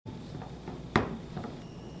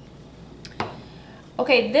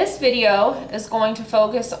Okay, this video is going to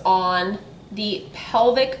focus on the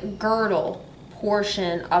pelvic girdle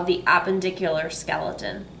portion of the appendicular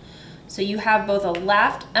skeleton. So you have both a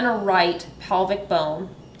left and a right pelvic bone.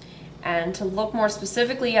 And to look more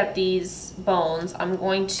specifically at these bones, I'm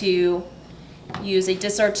going to use a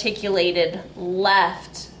disarticulated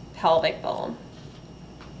left pelvic bone.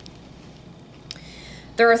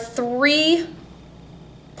 There are three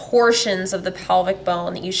portions of the pelvic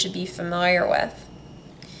bone that you should be familiar with.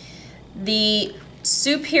 The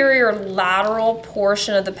superior lateral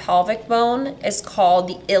portion of the pelvic bone is called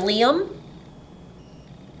the ilium.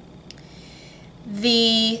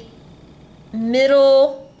 The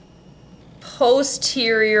middle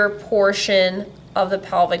posterior portion of the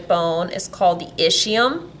pelvic bone is called the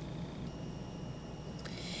ischium.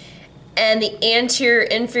 And the anterior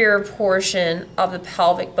inferior portion of the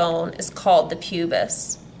pelvic bone is called the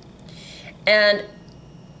pubis. And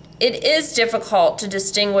it is difficult to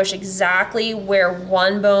distinguish exactly where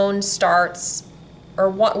one bone starts, or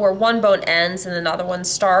where one bone ends and another one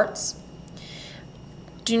starts.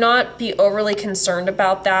 Do not be overly concerned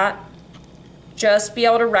about that. Just be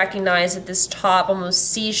able to recognize that this top,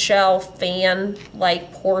 almost seashell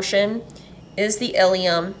fan-like portion is the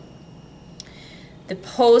ilium. The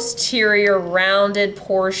posterior rounded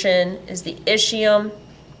portion is the ischium,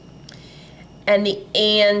 and the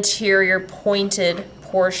anterior pointed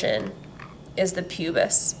portion is the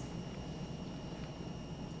pubis.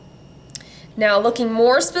 Now, looking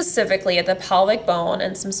more specifically at the pelvic bone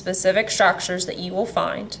and some specific structures that you will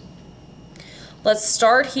find, let's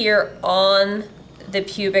start here on the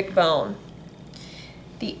pubic bone.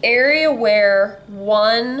 The area where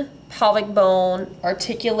one pelvic bone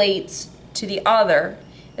articulates to the other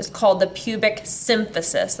is called the pubic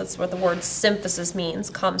symphysis. That's what the word symphysis means,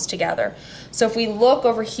 comes together. So if we look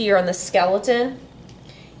over here on the skeleton,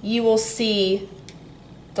 you will see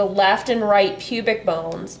the left and right pubic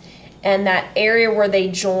bones, and that area where they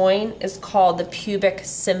join is called the pubic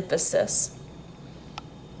symphysis.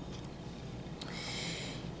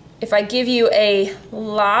 If I give you a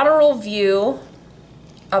lateral view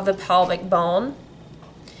of the pelvic bone,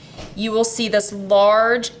 you will see this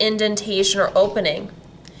large indentation or opening.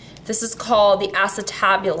 This is called the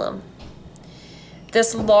acetabulum.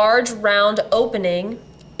 This large round opening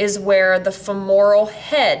is where the femoral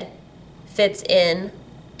head fits in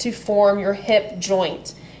to form your hip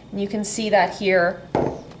joint. And you can see that here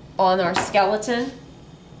on our skeleton.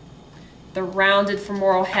 The rounded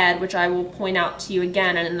femoral head, which I will point out to you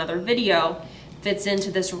again in another video, fits into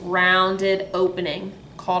this rounded opening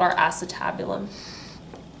called our acetabulum.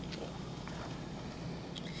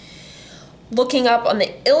 Looking up on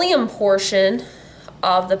the ilium portion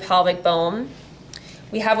of the pelvic bone,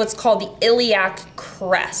 we have what's called the iliac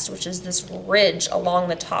crest, which is this ridge along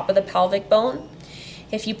the top of the pelvic bone.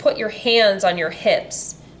 If you put your hands on your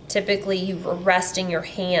hips, typically you are resting your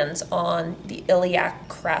hands on the iliac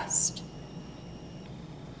crest.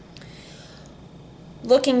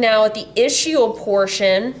 Looking now at the ischial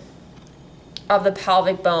portion of the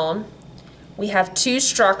pelvic bone, we have two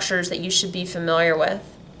structures that you should be familiar with.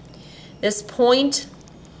 This point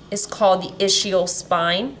is called the ischial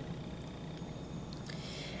spine,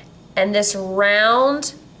 and this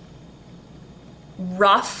round,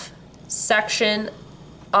 rough section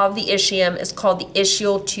of the ischium is called the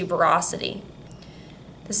ischial tuberosity.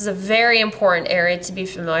 This is a very important area to be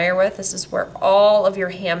familiar with. This is where all of your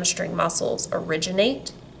hamstring muscles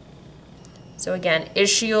originate. So again,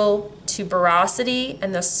 ischial tuberosity,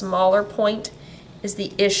 and the smaller point is the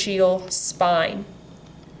ischial spine.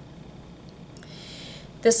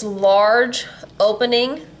 This large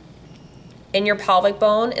opening in your pelvic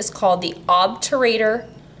bone is called the Obturator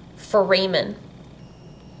Foramen.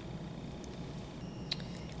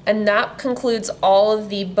 And that concludes all of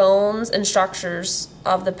the bones and structures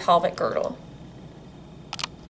of the pelvic girdle.